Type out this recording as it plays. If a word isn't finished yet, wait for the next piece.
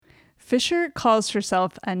Fisher calls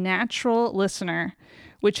herself a natural listener,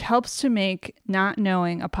 which helps to make not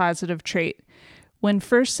knowing a positive trait. When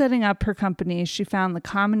first setting up her company, she found the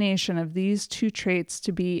combination of these two traits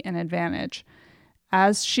to be an advantage.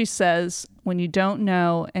 As she says, when you don't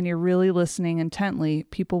know and you're really listening intently,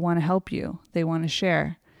 people want to help you. They want to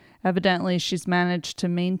share. Evidently, she's managed to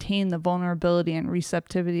maintain the vulnerability and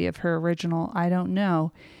receptivity of her original I don't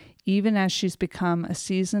know, even as she's become a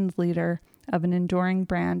seasoned leader of an enduring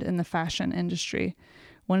brand in the fashion industry.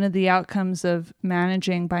 One of the outcomes of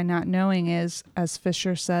managing by not knowing is, as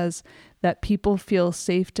Fisher says, that people feel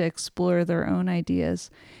safe to explore their own ideas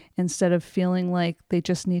instead of feeling like they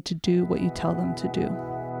just need to do what you tell them to do.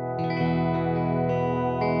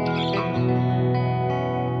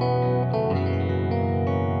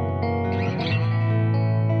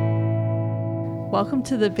 Welcome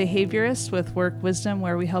to The Behaviorist with Work Wisdom,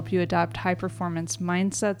 where we help you adopt high-performance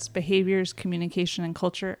mindsets, behaviors, communication, and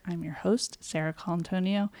culture. I'm your host, Sarah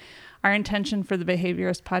Colantonio. Our intention for the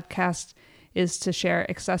Behaviorist podcast is to share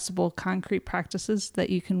accessible, concrete practices that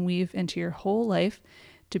you can weave into your whole life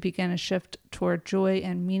to begin a shift toward joy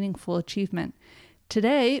and meaningful achievement.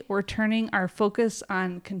 Today, we're turning our focus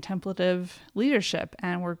on contemplative leadership,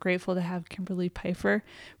 and we're grateful to have Kimberly Pfeiffer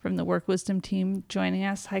from the Work Wisdom team joining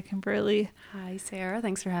us. Hi, Kimberly. Hi, Sarah.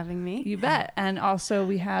 Thanks for having me. You bet. And also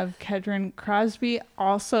we have Kedron Crosby,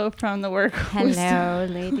 also from the Work Hello,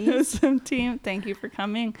 Wisdom team. Thank you for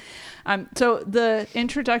coming. So the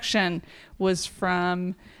introduction was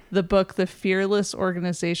from the book, The Fearless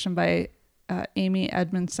Organization by Amy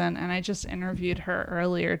Edmondson, and I just interviewed her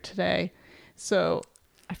earlier today. So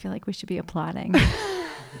I feel like we should be applauding.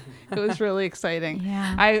 It was really exciting.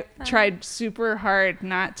 Yeah. I tried super hard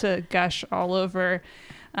not to gush all over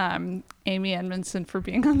Amy Edmondson for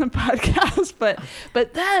being on the podcast.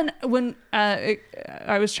 But then when I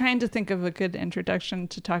was trying to think of a good introduction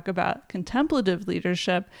to talk about contemplative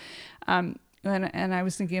leadership, and I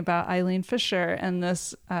was thinking about Eileen Fisher and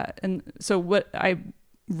this, and so what I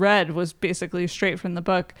read was basically straight from the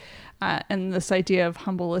book, and this idea of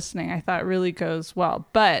humble listening I thought really goes well.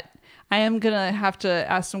 But I am going to have to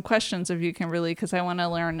ask some questions of you, Kimberly, because I want to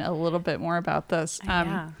learn a little bit more about this.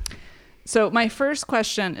 So my first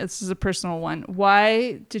question, this is a personal one.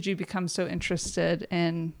 Why did you become so interested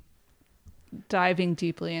in diving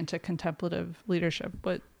deeply into contemplative leadership?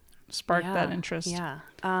 What sparked that interest?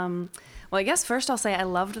 Well, I guess first I'll say I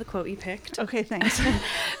loved the quote you picked. Okay, thanks.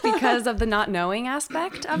 Because of the not knowing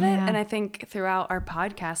aspect of it. And I think throughout our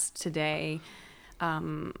podcast today,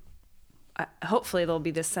 hopefully there'll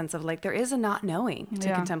be this sense of like there is a not knowing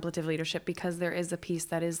to contemplative leadership, because there is a piece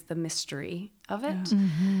that is the mystery of it.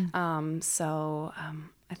 So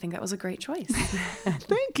I think that was a great choice.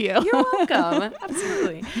 Thank you. You're welcome.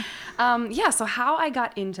 Absolutely. So how I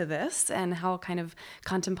got into this and how kind of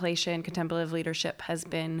contemplation, contemplative leadership has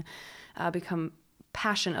been become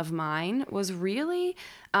passion of mine was really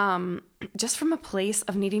just from a place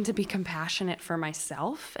of needing to be compassionate for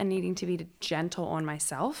myself and needing to be gentle on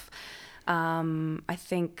myself. I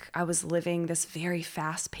think I was living this very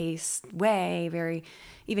fast-paced way, very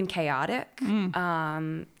even chaotic,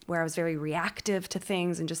 where I was very reactive to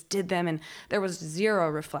things and just did them. And there was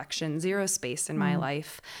zero reflection, zero space in my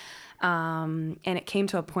life. And it came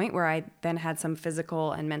to a point where I then had some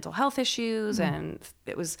physical and mental health issues. And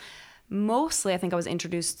it was mostly, I think I was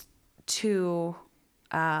introduced to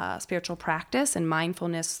spiritual practice and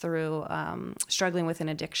mindfulness through struggling with an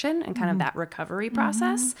addiction and kind of that recovery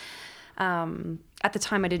process. At the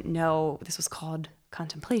time, I didn't know this was called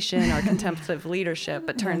contemplation or contemplative leadership,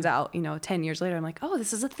 but turns out, 10 years later, I'm like, oh,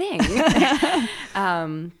 this is a thing.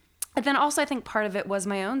 And then also I think part of it was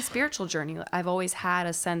my own spiritual journey. I've always had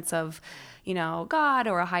a sense of, God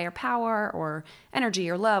or a higher power or energy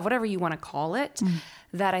or love, whatever you want to call it,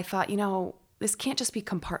 that I thought, this can't just be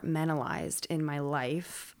compartmentalized in my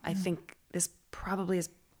life. I think this probably is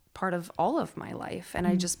part of all of my life. And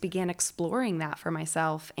I just began exploring that for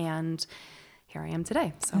myself. And here I am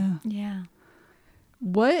today. So, Yeah.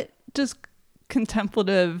 What does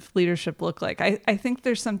contemplative leadership look like? I think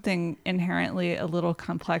there's something inherently a little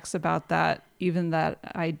complex about that, even that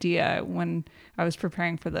idea. When I was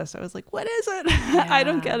preparing for this, I was like, what is it? Yeah. I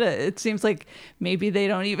don't get it. It seems like maybe they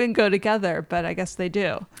don't even go together, but I guess they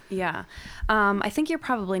do. Yeah. I think you're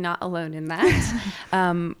probably not alone in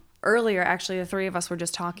that. Earlier, actually, the three of us were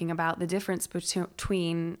just talking about the difference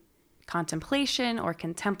between contemplation or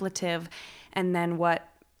contemplative and then what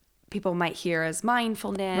people might hear as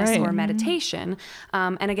mindfulness or meditation.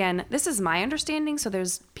 And again, this is my understanding. So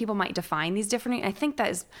people might define these differently. I think that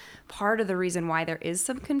is part of the reason why there is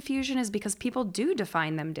some confusion, is because people do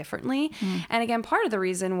define them differently. And again, part of the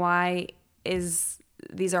reason why is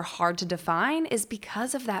these are hard to define is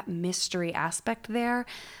because of that mystery aspect there.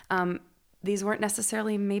 These weren't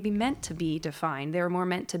necessarily maybe meant to be defined. They were more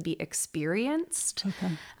meant to be experienced.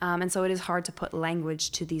 Okay. And so it is hard to put language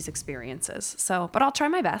to these experiences. But I'll try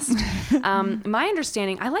my best. My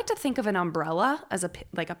understanding, I like to think of an umbrella as a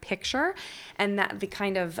picture, and that the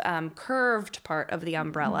kind of curved part of the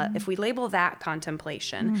umbrella, if we label that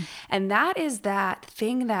contemplation, and that is that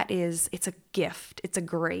thing that is, it's a gift, it's a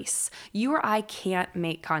grace. You or I can't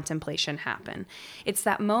make contemplation happen. It's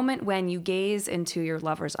that moment when you gaze into your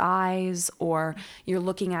lover's eyes, or you're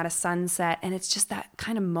looking at a sunset, and it's just that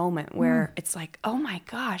kind of moment where it's like, oh my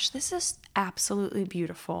gosh, this is absolutely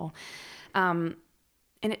beautiful. And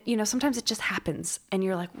it, sometimes it just happens, and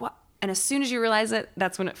you're like, what? And as soon as you realize it,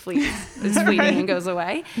 that's when it flees. It's fleeting and goes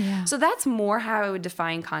away. Yeah. So that's more how I would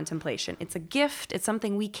define contemplation. It's a gift. It's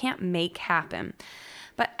something we can't make happen.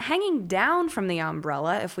 But hanging down from the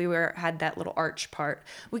umbrella, if we had that little arch part,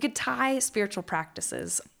 we could tie spiritual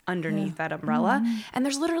practices underneath that umbrella. And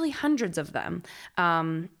there's literally hundreds of them.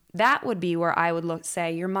 That would be where I would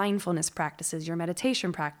say your mindfulness practices, your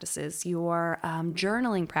meditation practices, your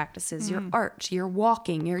journaling practices, your art, your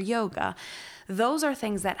walking, your yoga. Those are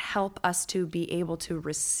things that help us to be able to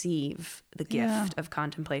receive the gift of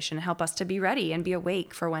contemplation, and help us to be ready and be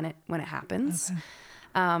awake for when it happens.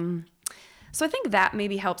 Okay. So I think that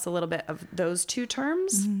maybe helps a little bit of those two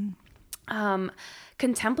terms.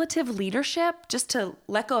 Contemplative leadership, just to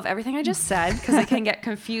let go of everything I just said, because it can get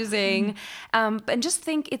confusing, and just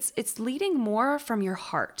think it's leading more from your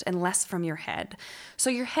heart and less from your head. So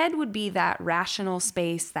your head would be that rational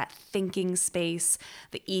space, that thinking space,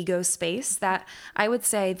 the ego space that I would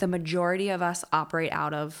say the majority of us operate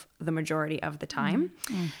out of the majority of the time.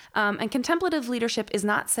 And contemplative leadership is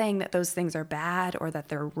not saying that those things are bad or that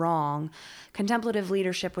they're wrong. Contemplative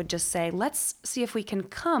leadership would just say, let's see if we can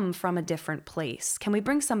come from a different place. Can we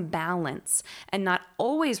bring some balance and not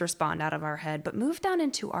always respond out of our head, but move down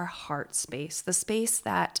into our heart space, the space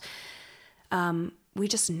that we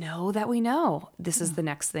just know that we know this is the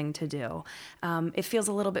next thing to do. It feels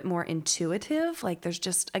a little bit more intuitive, like there's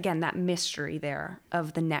just, again, that mystery there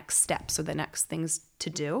of the next steps or the next things to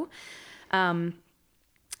do. And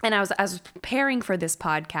I was preparing for this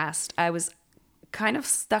podcast, I was kind of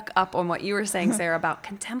stuck up on what you were saying, Sarah, about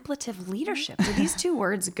contemplative leadership. Do these two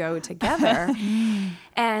words go together?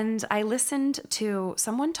 And I listened to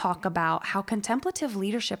someone talk about how contemplative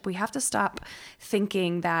leadership, we have to stop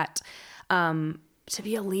thinking that to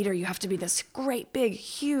be a leader, you have to be this great, big,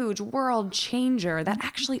 huge world changer, that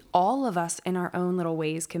actually all of us in our own little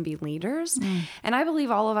ways can be leaders. And I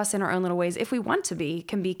believe all of us in our own little ways, if we want to be,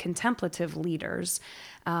 can be contemplative leaders.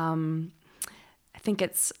 I think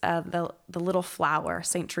it's the little flower,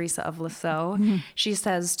 Saint Teresa of Lisieux. She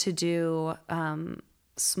says to do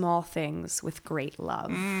small things with great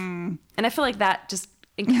love. And I feel like that just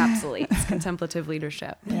encapsulates contemplative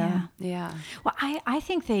leadership. Yeah. Well, I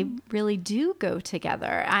think they really do go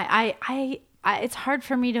together. It's hard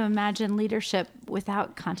for me to imagine leadership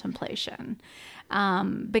without contemplation,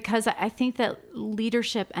 because I think that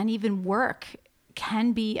leadership and even work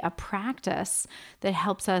can be a practice that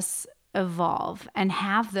helps us evolve and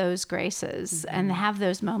have those graces and have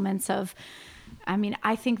those moments of,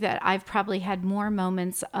 I think that I've probably had more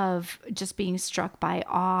moments of just being struck by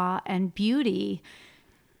awe and beauty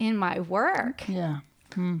in my work. Yeah.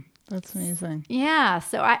 That's amazing. Yeah.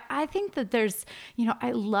 So I think that there's,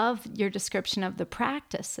 I love your description of the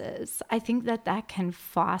practices. I think that can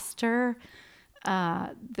foster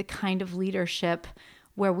the kind of leadership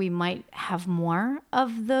where we might have more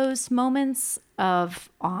of those moments of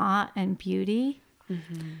awe and beauty.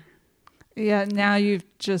 Yeah, now you've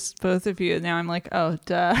just, both of you, now I'm like, oh,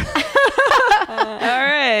 duh. All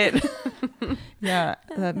right. Yeah,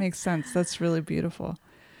 that makes sense. That's really beautiful.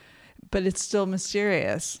 But it's still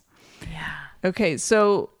mysterious. Yeah. Okay,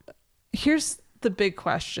 so here's the big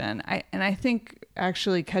question. I think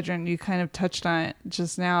actually, Kedron, you kind of touched on it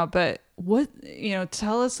just now, but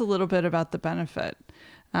tell us a little bit about the benefit.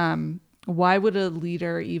 Why would a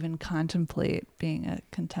leader even contemplate being a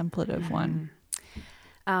contemplative one?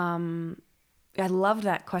 I loved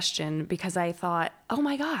that question because I thought, oh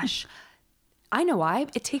my gosh, I know why.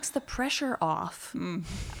 It takes the pressure off.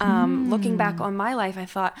 Looking back on my life, I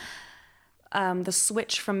thought the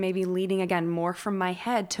switch from maybe leading again more from my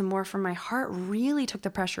head to more from my heart really took the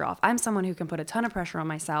pressure off. I'm someone who can put a ton of pressure on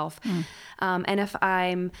myself. And if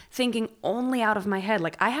I'm thinking only out of my head,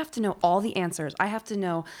 like I have to know all the answers. I have to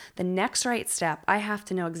know the next right step. I have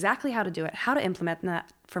to know exactly how to do it, how to implement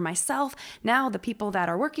that for myself. Now the people that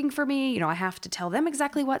are working for me, I have to tell them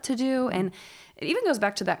exactly what to do. And it even goes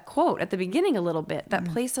back to that quote at the beginning a little bit, that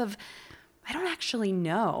place of, I don't actually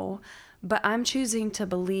know, but I'm choosing to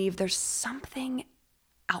believe there's something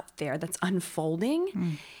out there that's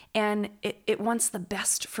unfolding, and it wants the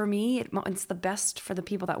best for me. It wants the best for the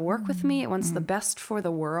people that work with me. It wants the best for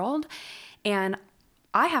the world, and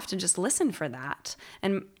I have to just listen for that.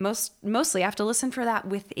 And mostly I have to listen for that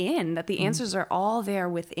within, that the answers are all there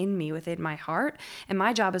within me, within my heart. And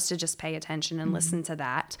my job is to just pay attention and listen to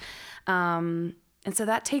that. And so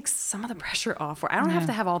that takes some of the pressure off, where I don't have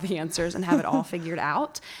to have all the answers and have it all figured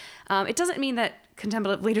out. It doesn't mean that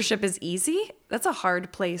contemplative leadership is easy. That's a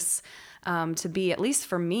hard place to be, at least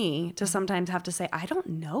for me, to sometimes have to say, I don't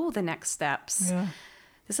know the next steps. Yeah.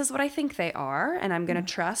 This is what I think they are, and I'm going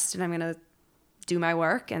to trust, and I'm going to do my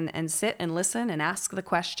work and sit and listen and ask the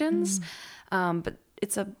questions. But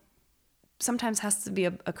it's sometimes has to be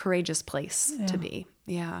a courageous place to be.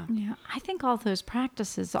 Yeah. Yeah. I think all those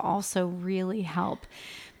practices also really help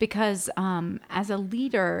because as a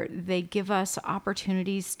leader, they give us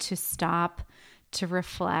opportunities to stop, to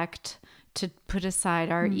reflect, to put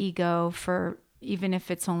aside our ego for, even if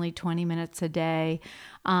it's only 20 minutes a day,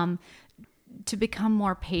 to become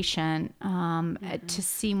more patient, to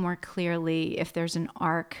see more clearly if there's an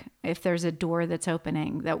arc, if there's a door that's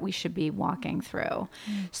opening that we should be walking through.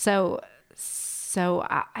 So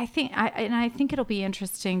I think it'll be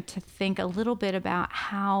interesting to think a little bit about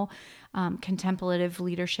how contemplative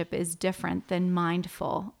leadership is different than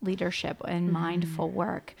mindful leadership and mindful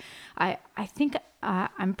work. I think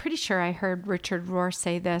I'm pretty sure I heard Richard Rohr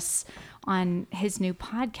say this on his new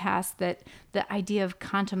podcast, that the idea of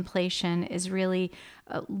contemplation is really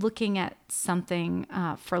looking at something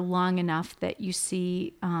for long enough that you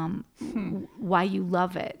see why you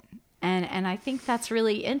love it. And I think that's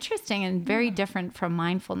really interesting and very different from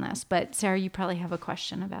mindfulness. But Sarah, you probably have a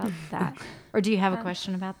question about that. Or do you have a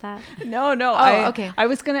question about that? No. Oh, okay. I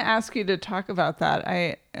was going to ask you to talk about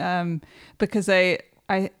that. Because I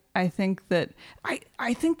think that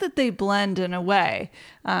I think that they blend in a way,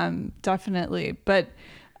 definitely. But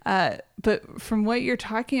from what you're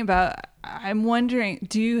talking about, I'm wondering,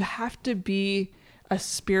 do you have to be a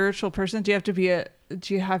spiritual person? Do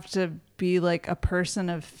you have to be like a person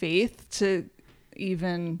of faith to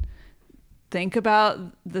even think about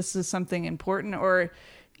this is something important? Or,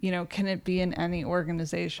 can it be in any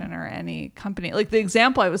organization or any company? Like the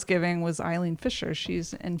example I was giving was Eileen Fisher.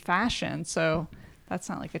 She's in fashion, so that's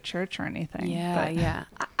not like a church or anything. Yeah.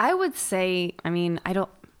 I would say,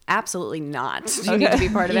 absolutely not. You need to be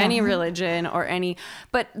part of any religion or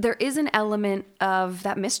but there is an element of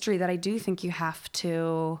that mystery that I do think you have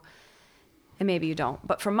to, and maybe you don't,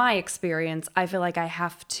 but from my experience, I feel like I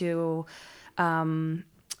have to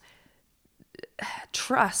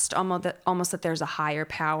trust almost that there's a higher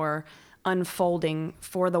power unfolding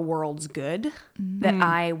for the world's good that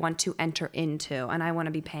I want to enter into and I want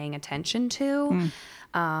to be paying attention to.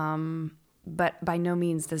 But by no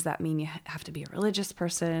means does that mean you have to be a religious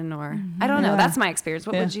person or I don't know. That's my experience.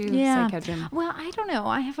 What would you say, Kedrin? Well, I don't know.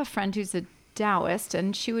 I have a friend who's a Taoist,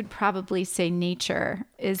 and she would probably say nature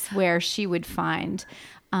is where she would find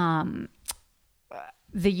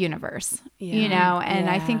the universe, and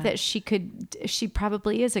I think that she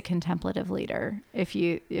probably is a contemplative leader if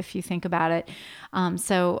you think about it.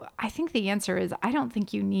 So I think the answer is, I don't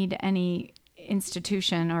think you need any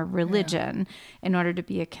institution or religion in order to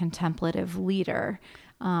be a contemplative leader.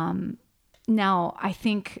 Now, I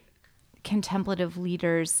think contemplative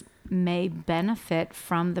leaders may benefit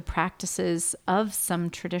from the practices of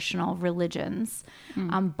some traditional religions,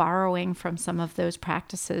 borrowing from some of those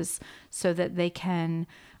practices so that they can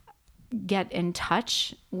get in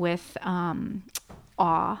touch with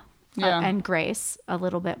awe and grace a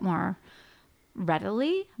little bit more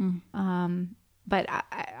readily. But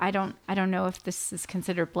I don't know if this is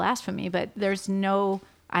considered blasphemy, but there's no,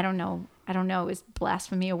 I don't know, is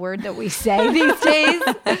blasphemy a word that we say these days?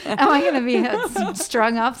 Am I going to be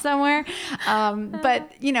strung up somewhere?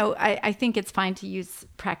 But, I think it's fine to use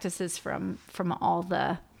practices from all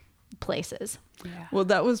the places. Yeah. Well,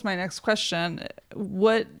 that was my next question.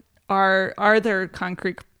 What are there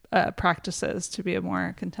concrete practices to be a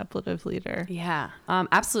more contemplative leader? Yeah,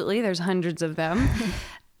 absolutely. There's hundreds of them.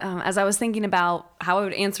 As I was thinking about how I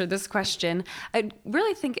would answer this question, I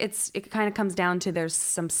really think it kind of comes down to there's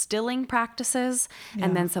some stilling practices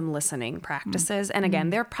and then some listening practices. And again,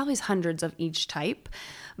 there are probably hundreds of each type,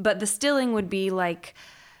 but the stilling would be like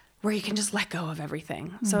where you can just let go of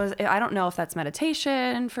everything. So I don't know if that's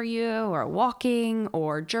meditation for you or walking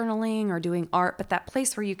or journaling or doing art, but that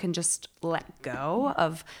place where you can just let go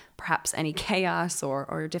of perhaps any chaos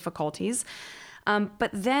or difficulties. But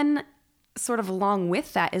then sort of along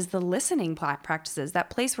with that is the listening practices, that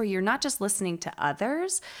place where you're not just listening to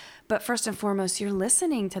others, but first and foremost, you're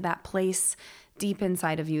listening to that place deep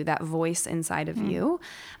inside of you, that voice inside of you.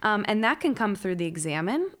 And that can come through the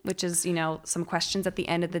examine, which is, some questions at the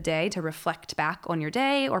end of the day to reflect back on your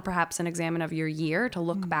day, or perhaps an examine of your year to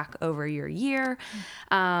look back over your year.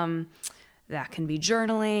 That can be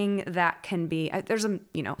journaling. That can be, there's a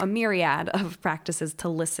myriad of practices to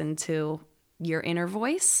listen to your inner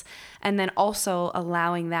voice, and then also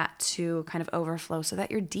allowing that to kind of overflow so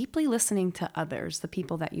that you're deeply listening to others, the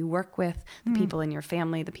people that you work with, the people in your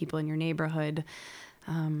family, the people in your neighborhood.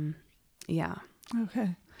 Okay.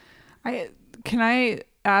 Can I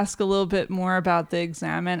ask a little bit more about the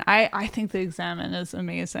examine? I think the examine is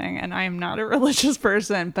amazing, and I am not a religious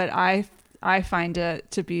person, but I find it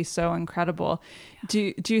to be so incredible.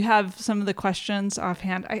 Do you have some of the questions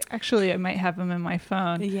offhand? I might have them in my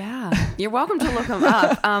phone. Yeah, you're welcome to look them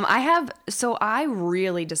up. I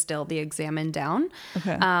really distilled the examine down.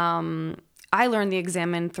 Okay. I learned the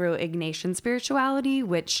examine through Ignatian spirituality,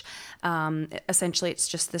 which essentially it's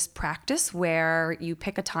just this practice where you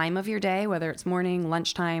pick a time of your day, whether it's morning,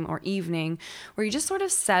 lunchtime, or evening, where you just sort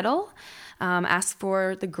of settle, ask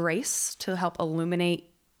for the grace to help illuminate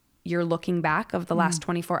your looking back of the last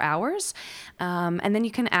 24 hours. And then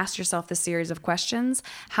you can ask yourself this series of questions.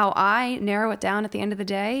 How I narrow it down at the end of the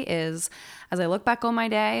day is, as I look back on my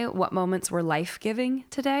day, what moments were life-giving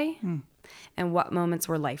today and what moments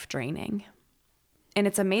were life-draining? And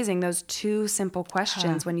it's amazing, those two simple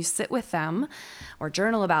questions, when you sit with them or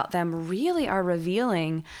journal about them, really are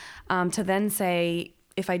revealing to then say,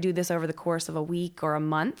 if I do this over the course of a week or a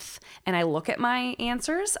month and I look at my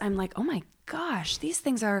answers, I'm like, oh my gosh, these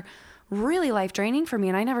things are really life draining for me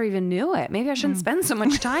and I never even knew it. Maybe I shouldn't spend so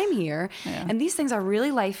much time here. Yeah. And these things are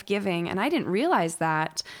really life giving. And I didn't realize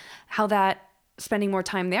how that spending more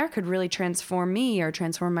time there could really transform me or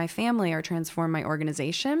transform my family or transform my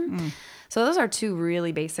organization. So those are two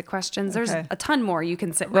really basic questions. There's a ton more you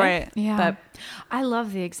can sit with. Right. Yeah. But I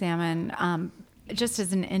love the examine. Just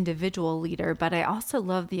as an individual leader, but I also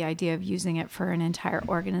love the idea of using it for an entire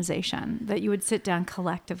organization, that you would sit down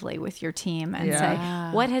collectively with your team and say,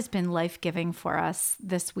 what has been life-giving for us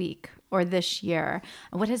this week or this year?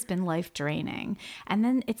 What has been life-draining? And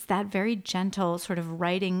then it's that very gentle sort of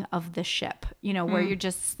righting of the ship, where you're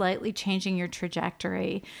just slightly changing your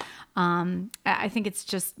trajectory. I think it's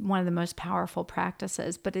just one of the most powerful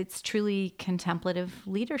practices, but it's truly contemplative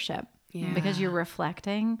leadership. Yeah. Because you're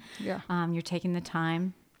reflecting, you're taking the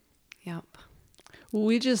time. Yep. Well,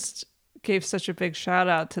 we just gave such a big shout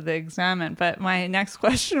out to the examine, but my next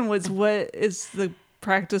question was, what is the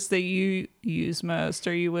practice that you use most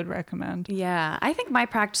or you would recommend? Yeah, I think my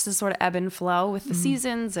practices sort of ebb and flow with the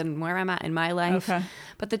seasons and where I'm at in my life. Okay.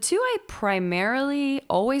 But the two I primarily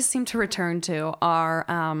always seem to return to are,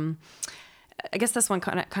 I guess this one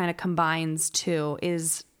kind of combines two,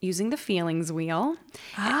 is using the feelings wheel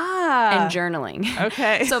and journaling.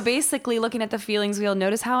 Okay. So basically looking at the feelings wheel,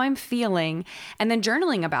 notice how I'm feeling, and then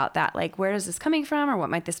journaling about that. Like, where is this coming from, or what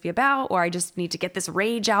might this be about? Or I just need to get this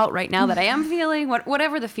rage out right now that I am feeling,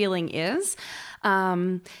 whatever the feeling is.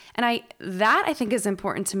 And I think is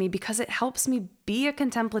important to me because it helps me be a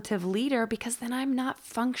contemplative leader, because then I'm not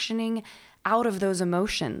functioning out of those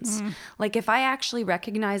emotions. Like if I actually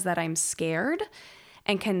recognize that I'm scared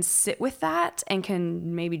and can sit with that and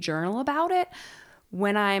can maybe journal about it,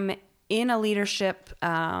 when I'm in a leadership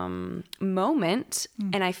moment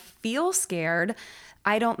and I feel scared,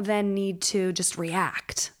 I don't then need to just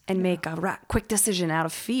react and make a quick decision out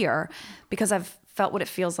of fear, because I've felt what it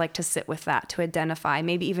feels like to sit with that, to identify,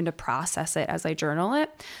 maybe even to process it as I journal it.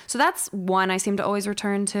 So that's one I seem to always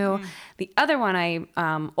return to. The other one I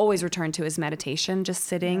always return to is meditation, just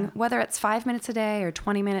sitting, whether it's 5 minutes a day or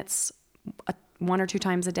 20 minutes, 1 or 2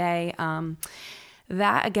 times a day.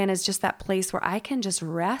 That again is just that place where I can just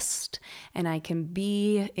rest and I can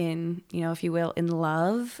be in, if you will, in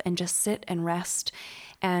love, and just sit and rest,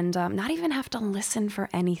 and not even have to listen for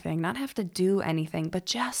anything, not have to do anything, but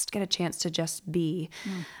just get a chance to just be.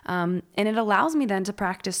 And it allows me then to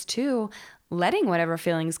practice too, letting whatever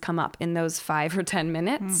feelings come up in those 5 or 10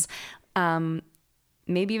 minutes.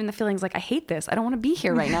 Maybe even the feelings like, I hate this, I don't want to be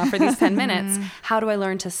here right now for these 10 minutes. How do I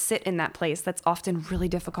learn to sit in that place that's often really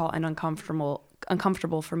difficult and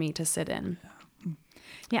uncomfortable for me to sit in?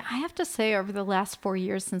 Yeah, I have to say, over the last 4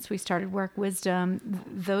 years since we started Work Wisdom,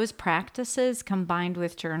 those practices combined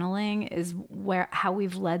with journaling is how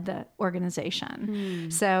we've led the organization.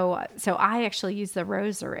 So I actually use the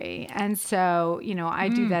rosary, and so I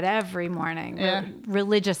do that every morning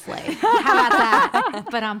religiously. How about that?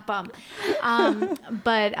 But I'm bummed.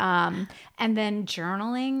 And then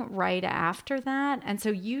journaling right after that, and so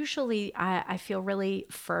usually I feel really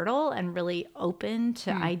fertile and really open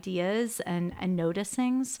to ideas and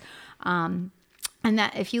noticing. And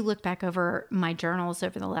that if you look back over my journals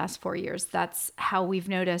over the last 4 years, that's how we've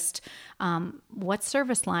noticed what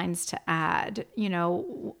service lines to add,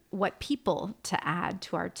 what people to add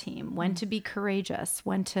to our team, when to be courageous,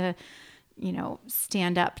 when to,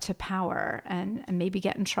 stand up to power and maybe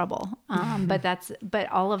get in trouble. But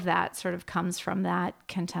all of that sort of comes from that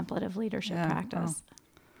contemplative leadership practice. Wow.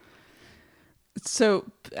 So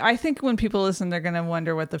I think when people listen, they're going to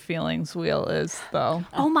wonder what the feelings wheel is, though.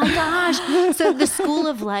 Oh my gosh. So the School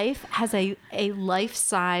of Life has a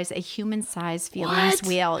life-size, a human-size feelings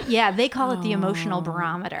wheel. Yeah, they call it the emotional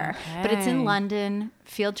barometer. Okay. But it's in London.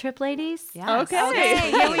 Field trip, ladies? Yes.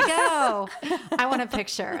 Okay, here we go. I want a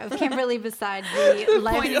picture of Kimberly beside the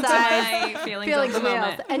life-size feelings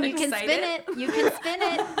wheels. And you can spin it. You can spin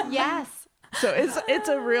it. Yes. So it's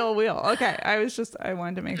a real wheel. Okay. I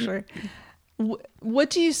wanted to make sure.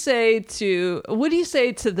 What do you say to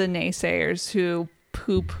the naysayers who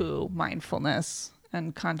poo-poo mindfulness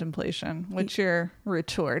and contemplation? What's your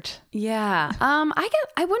retort? Yeah.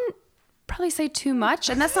 I wouldn't probably say too much,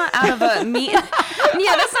 and that's not out of a mean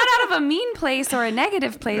that's not out of a mean place or a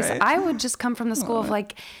negative place. Right. I would just come from the school of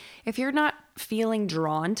like, if you're not feeling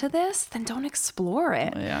drawn to this, then don't explore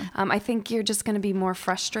it. Yeah. I think you're just going to be more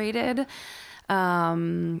frustrated.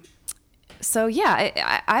 So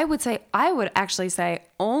yeah, I would actually say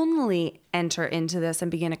only enter into this and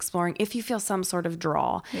begin exploring if you feel some sort of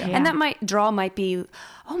draw. Yeah. And that might be,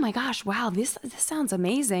 oh my gosh, wow, this sounds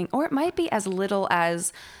amazing. Or it might be as little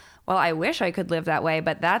as, well, I wish I could live that way,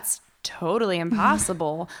 but that's totally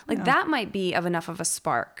impossible. That might be enough of a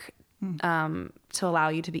spark to allow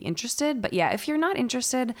you to be interested. But yeah, if you're not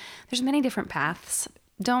interested, there's many different paths.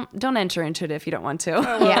 Don't enter into it if you don't want to.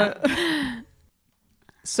 Yeah.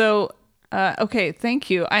 So okay, thank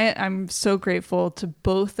you. I'm so grateful to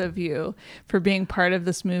both of you for being part of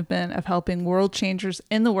this movement of helping world changers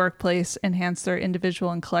in the workplace enhance their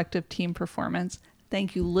individual and collective team performance.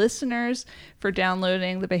 Thank you, listeners, for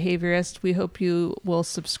downloading The Behaviorist. We hope you will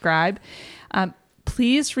subscribe.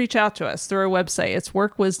 Please reach out to us through our website. It's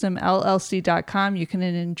workwisdomllc.com. You can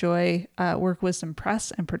enjoy Work Wisdom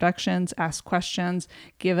Press and productions, ask questions,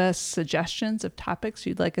 give us suggestions of topics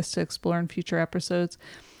you'd like us to explore in future episodes.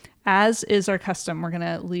 As is our custom, we're going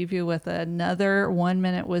to leave you with another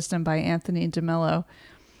 1-minute wisdom by Anthony DeMello.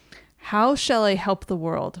 How shall I help the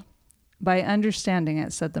world? By understanding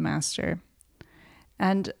it, said the master.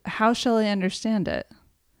 And how shall I understand it?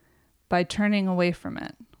 By turning away from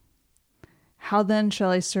it. How then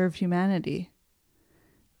shall I serve humanity?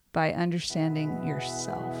 By understanding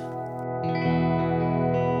yourself.